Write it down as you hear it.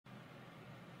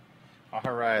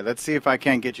All right, let's see if I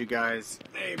can't get you guys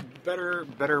a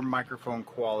better microphone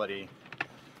quality.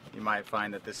 You might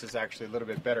find that this is actually a little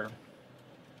bit better.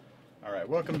 All right,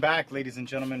 welcome back, ladies and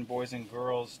gentlemen, boys and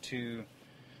girls, to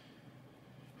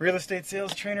Real Estate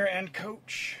Sales Trainer and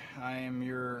Coach. I am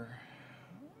your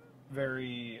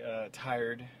very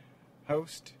tired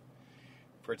host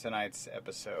for tonight's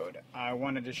episode. I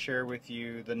wanted to share with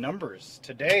you the numbers.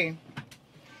 Today,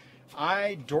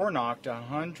 I door knocked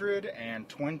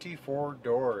 124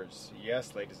 doors.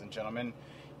 Yes, ladies and gentlemen,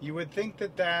 you would think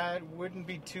that that wouldn't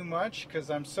be too much because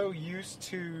I'm so used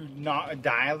to not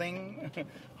dialing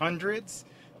hundreds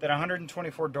that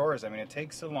 124 doors, I mean, it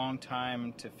takes a long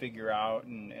time to figure out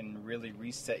and really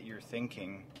reset your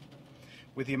thinking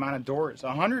with the amount of doors.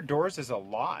 100 doors is a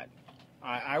lot.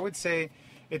 I would say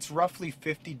it's roughly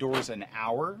 50 doors an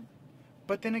hour.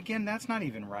 But then again, that's not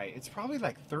even right. It's probably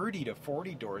like 30 to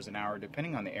 40 doors an hour,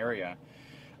 depending on the area.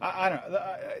 I don't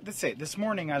know. Let's say this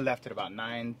morning I left at about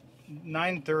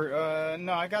 9:30.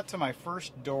 No, I got to my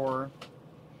first door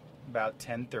about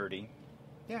 10:30.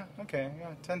 Yeah, okay,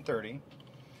 yeah, 10:30.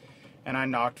 And I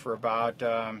knocked for about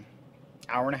hour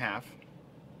and a half.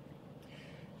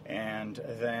 And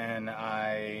then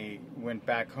I went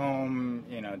back home,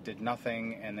 did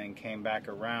nothing, and then came back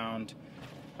around.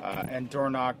 And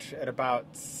door knocked at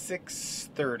about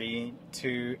 6:30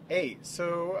 to 8.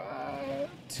 So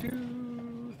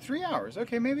 3 hours.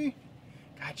 Okay, maybe.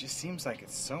 God, it just seems like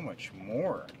it's so much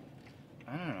more.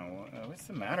 I don't know. What's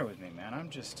the matter with me, man?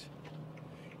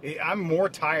 I'm more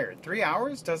tired. 3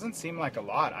 hours doesn't seem like a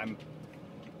lot. I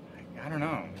don't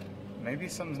know. Maybe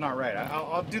something's not right.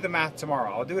 I'll do the math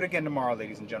tomorrow. I'll do it again tomorrow,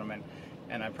 ladies and gentlemen.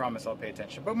 And I promise I'll pay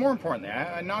attention. But more importantly,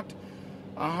 I knocked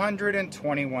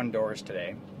 121 doors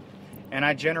today, and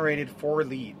I generated 4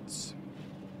 leads.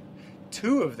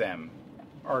 2 of them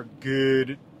are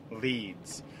good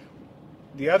leads.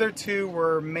 The other 2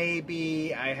 were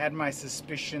maybe I had my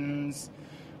suspicions.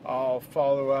 I'll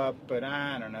follow up, but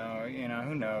I don't know.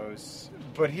 Who knows?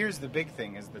 But here's the big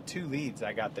thing: is the 2 leads.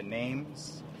 I got the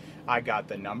names, I got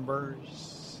the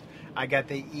numbers, I got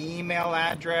the email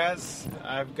address.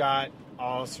 I've got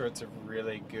all sorts of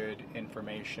really good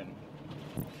information.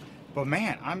 But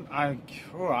man, I'm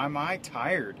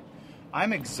tired.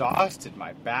 I'm exhausted.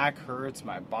 My back hurts.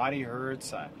 My body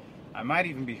hurts. I might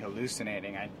even be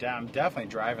hallucinating. I'm definitely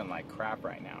driving like crap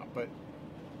right now. But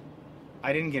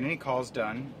I didn't get any calls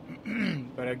done.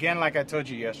 But again, like I told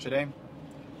you yesterday,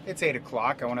 it's 8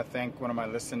 o'clock. I want to thank one of my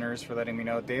listeners for letting me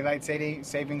know daylight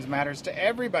savings matters to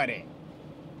everybody.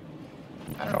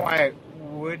 I don't know why I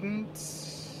wouldn't,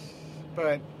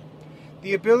 but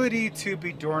the ability to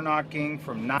be door knocking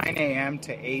from 9 a.m.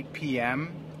 to 8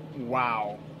 p.m.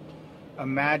 Wow.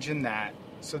 Imagine that.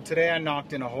 So today I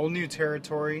knocked in a whole new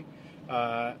territory,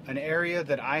 an area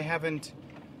that I haven't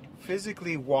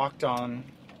physically walked on,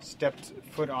 stepped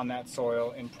foot on that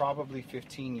soil in probably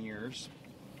 15 years.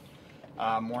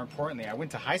 More importantly, I went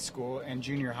to high school and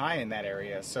junior high in that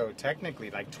area. So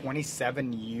technically like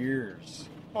 27 years.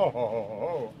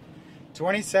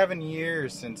 27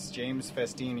 years since James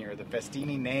Festini, or the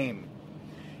Festini name,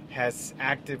 has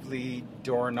actively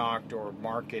door knocked or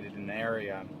marketed an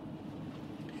area.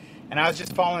 And I was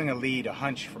just following a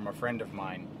hunch from a friend of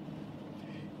mine.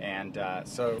 And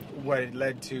so what it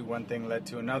led to, one thing led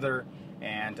to another,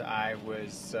 and I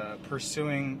was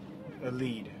pursuing a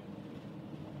lead.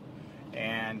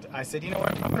 And I said, you know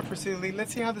what, I'm going to pursue the lead.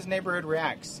 Let's see how this neighborhood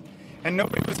reacts. And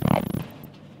nobody was home.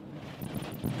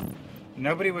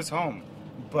 Nobody was home.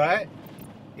 But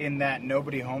in that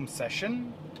nobody home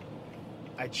session,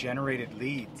 I generated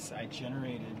leads. I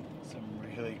generated some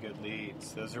really good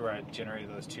leads. Those are where I generated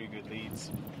those 2 good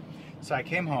leads. So I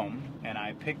came home and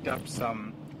I picked up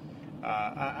some,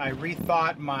 I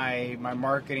rethought my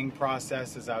marketing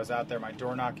process as I was out there, my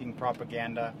door knocking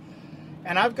propaganda.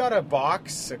 And I've got a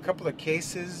box, a couple of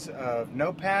cases of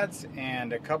notepads,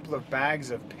 and a couple of bags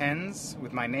of pens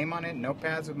with my name on it,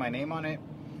 notepads with my name on it,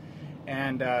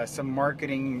 and some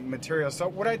marketing material. So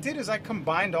what I did is I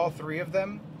combined all 3 of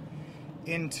them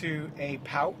into a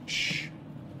pouch.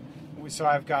 So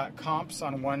I've got comps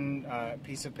on one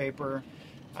piece of paper,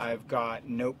 I've got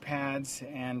notepads,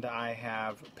 and I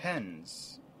have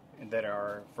pens that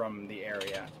are from the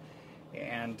area.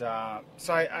 And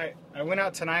so I went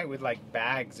out tonight with like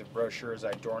bags of brochures.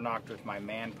 I door knocked with my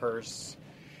man purse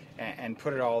and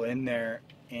put it all in there.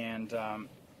 And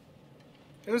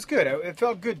it was good. It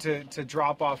felt good to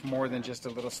drop off more than just a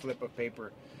little slip of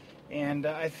paper. And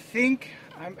I think,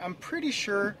 I'm pretty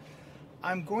sure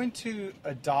I'm going to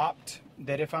adopt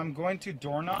that if I'm going to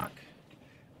door knock,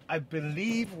 I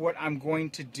believe what I'm going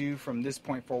to do from this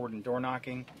point forward in door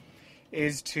knocking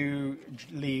is to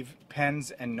leave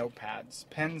pens and notepads.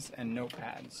 Pens and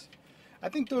notepads. I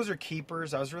think those are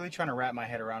keepers. I was really trying to wrap my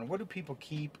head around what do people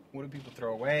keep? What do people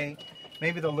throw away?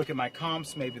 Maybe they'll look at my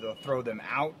comps. Maybe they'll throw them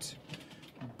out.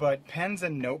 But pens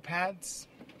and notepads,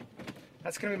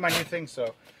 that's going to be my new thing.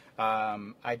 So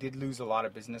I did lose a lot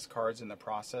of business cards in the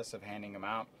process of handing them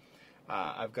out.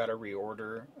 I've got to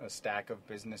reorder a stack of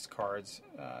business cards,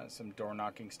 some door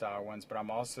knocking style ones, but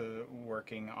I'm also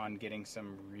working on getting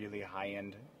some really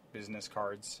high-end business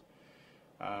cards.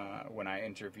 When I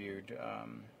interviewed,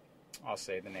 I'll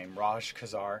say the name, Raj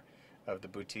Kazar of the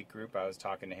Boutique Group, I was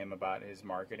talking to him about his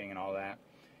marketing and all that.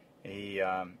 He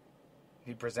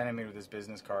presented me with his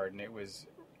business card, and it was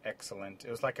excellent.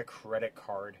 It was like a credit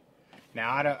card.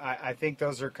 Now, I think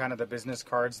those are kind of the business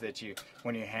cards that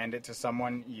when you hand it to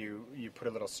someone, you put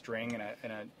a little string in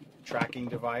a tracking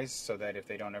device so that if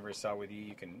they don't ever sell with you,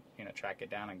 you can track it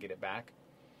down and get it back.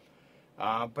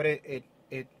 But it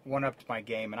one-upped my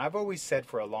game, and I've always said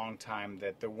for a long time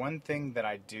that the one thing that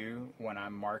I do when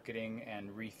I'm marketing and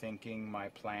rethinking my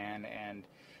plan and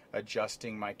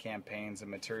adjusting my campaigns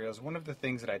and materials, one of the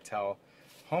things that I tell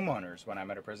homeowners when I'm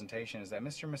at a presentation is that,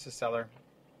 Mr. and Mrs. Seller,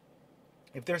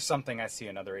 if there's something I see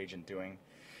another agent doing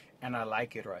and I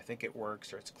like it or I think it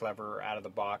works or it's clever or out of the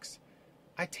box,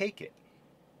 I take it.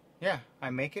 Yeah, I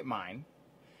make it mine.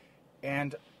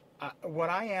 And what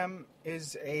I am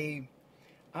is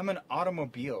I'm an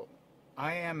automobile.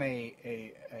 I am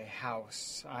a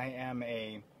house. I am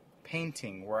a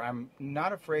painting where I'm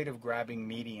not afraid of grabbing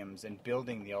mediums and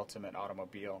building the ultimate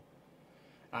automobile,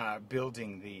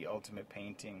 building the ultimate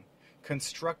painting,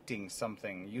 constructing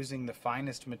something using the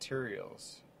finest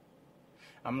materials.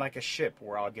 I'm like a ship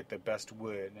where I'll get the best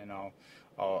wood, and I'll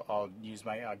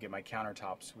get my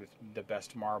countertops with the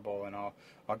best marble, and I'll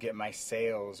get my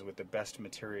sails with the best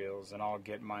materials, and I'll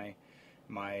get my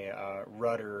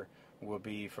rudder will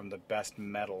be from the best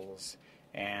metals,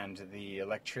 and the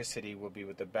electricity will be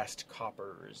with the best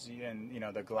coppers, and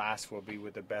the glass will be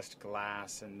with the best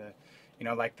glass, and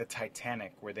like the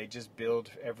Titanic, where they just build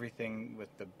everything with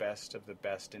the best of the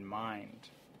best in mind.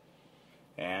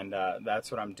 And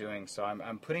that's what I'm doing. So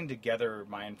I'm putting together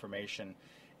my information,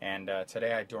 and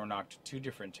today I door knocked 2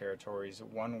 different territories.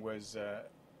 One was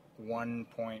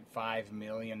 $1.5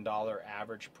 million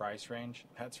average price range.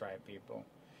 That's right, people.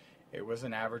 It was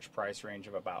an average price range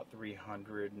of about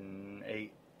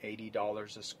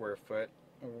 $380 a square foot.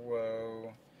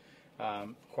 Whoa.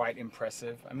 Quite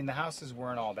impressive. I mean, the houses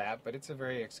weren't all that, but it's a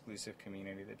very exclusive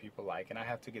community that people like, and I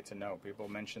have to get to know. People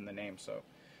mention the name, so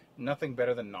nothing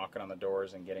better than knocking on the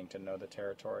doors and getting to know the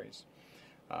territories.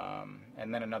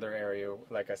 And then another area,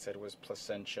 like I said, was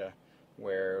Placentia,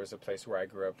 where it was a place where I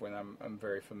grew up, when I'm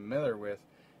very familiar with,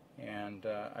 and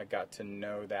I got to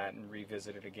know that and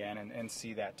revisit it again and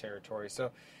see that territory.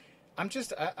 So I'm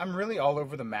really all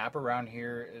over the map around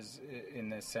here, is in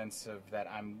the sense of that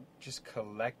I'm just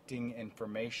collecting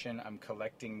information. I'm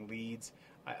collecting leads.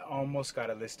 I almost got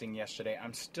a listing yesterday.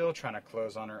 I'm still trying to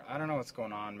close on her. I don't know what's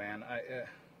going on, man.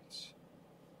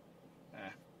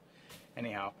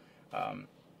 Anyhow, I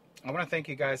want to thank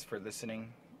you guys for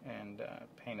listening and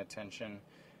paying attention.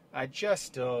 I just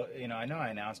still, I know I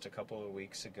announced a couple of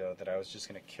weeks ago that I was just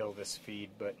going to kill this feed,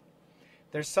 but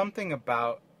there's something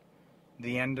about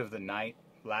the end of the night,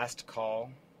 last call,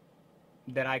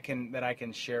 that I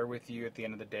can share with you at the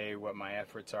end of the day what my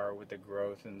efforts are with the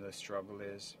growth and the struggle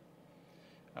is.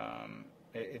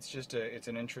 It's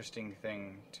an interesting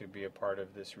thing to be a part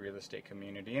of this real estate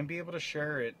community and be able to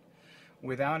share it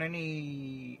without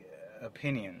any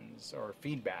opinions or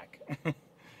feedback.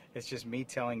 It's just me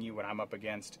telling you what I'm up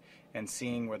against and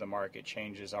seeing where the market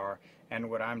changes are, and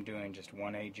what I'm doing, just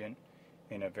one agent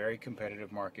in a very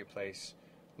competitive marketplace,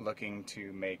 looking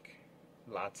to make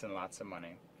lots and lots of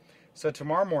money. So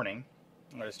tomorrow morning,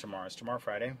 what is tomorrow? Is tomorrow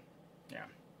Friday? Yeah.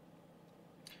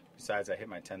 Besides, I hit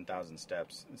my 10,000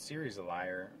 steps. Siri's a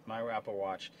liar. My Apple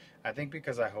Watch, I think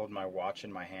because I hold my watch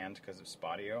in my hand because of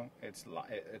Spodio, it's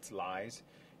lies.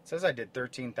 It says I did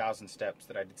 13,000 steps,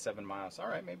 that I did 7 miles. All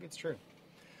right, maybe it's true.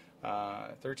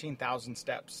 13,000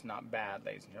 steps, not bad,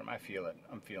 ladies and gentlemen. I feel it.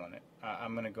 I'm feeling it.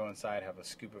 I'm going to go inside, have a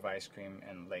scoop of ice cream,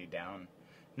 and lay down.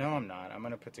 No, I'm not. I'm going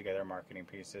to put together marketing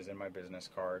pieces in my business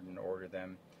card and order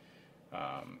them.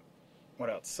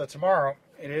 What else? So tomorrow,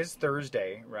 it is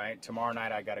Thursday, right? Tomorrow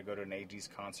night I got to go to an AG's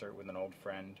concert with an old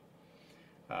friend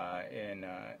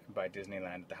by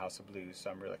Disneyland at the House of Blues, so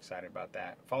I'm really excited about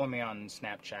that. Follow me on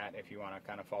Snapchat if you want to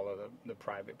kind of follow the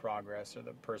private progress or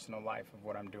the personal life of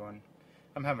what I'm doing.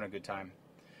 I'm having a good time.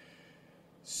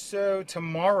 So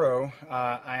tomorrow,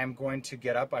 I am going to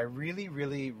get up. I really,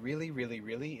 really, really, really,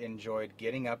 really enjoyed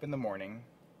getting up in the morning,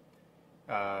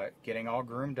 getting all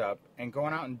groomed up, and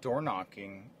going out and door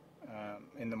knocking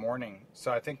in the morning.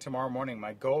 So I think tomorrow morning,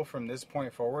 my goal from this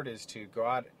point forward is to go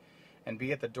out and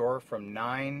be at the door from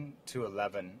 9 to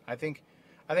 11. I think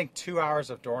 2 hours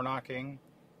of door knocking,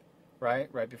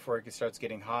 right before it starts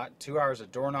getting hot. 2 hours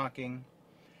of door knocking,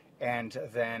 and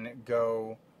then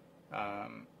go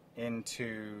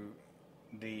into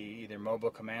the either mobile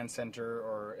command center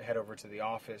or head over to the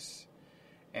office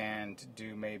and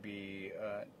do maybe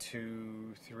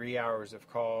 2-3 hours of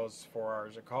calls, 4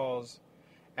 hours of calls,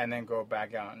 and then go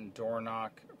back out and door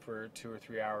knock for 2 or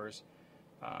 3 hours.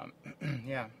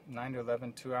 Yeah, 9 to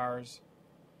 11, 2 hours.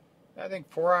 I think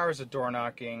 4 hours of door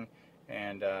knocking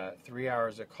and 3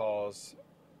 hours of calls.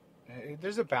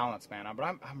 There's a balance, man. But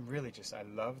I'm really I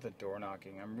love the door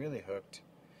knocking. I'm really hooked.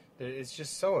 It's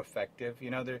just so effective.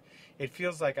 It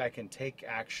feels like I can take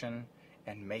action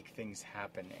and make things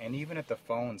happen. And even at the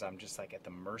phones, I'm just like at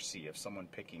the mercy of someone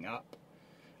picking up.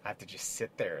 I have to just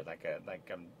sit there like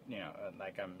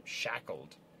I'm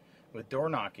shackled. With door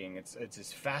knocking, it's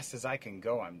as fast as I can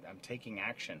go. I'm taking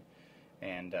action,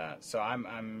 and so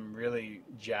I'm really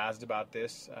jazzed about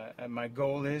this. My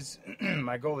goal is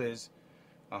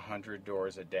 100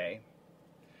 doors a day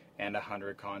and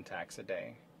 100 contacts a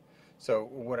day. So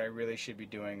what I really should be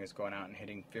doing is going out and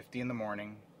hitting 50 in the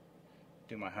morning,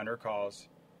 do my 100 calls,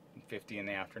 and 50 in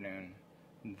the afternoon.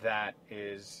 That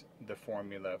is the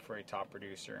formula for a top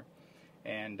producer.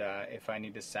 And if I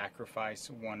need to sacrifice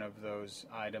one of those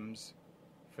items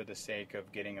for the sake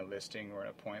of getting a listing or an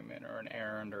appointment or an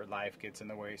errand or life gets in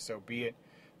the way, so be it.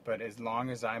 But as long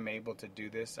as I'm able to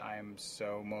do this, I am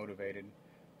so motivated.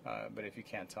 But if you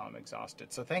can't tell, I'm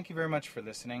exhausted. So thank you very much for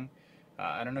listening.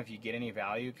 I don't know if you get any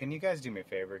value. Can you guys do me a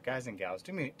favor? Guys and gals,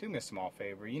 do me a small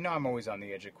favor. I'm always on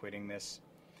the edge of quitting this.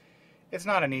 It's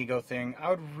not an ego thing. I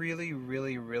would really,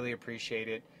 really, really appreciate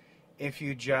it if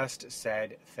you just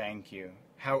said thank you.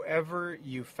 However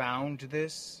you found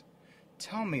this,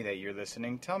 tell me that you're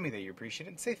listening. Tell me that you appreciate it.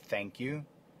 And say thank you.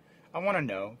 I want to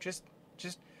know. Just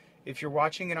if you're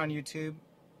watching it on YouTube,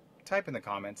 type in the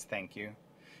comments, thank you.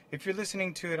 If you're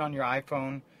listening to it on your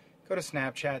iPhone, go to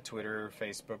Snapchat, Twitter,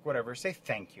 Facebook, whatever. Say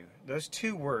thank you. Those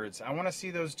 2 words. I want to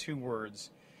see those 2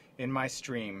 words in my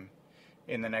stream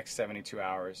in the next 72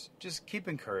 hours. Just keep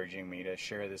encouraging me to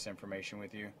share this information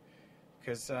with you,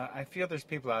 because I feel there's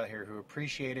people out here who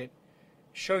appreciate it.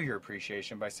 Show your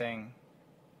appreciation by saying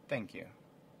thank you.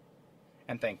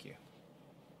 And thank you.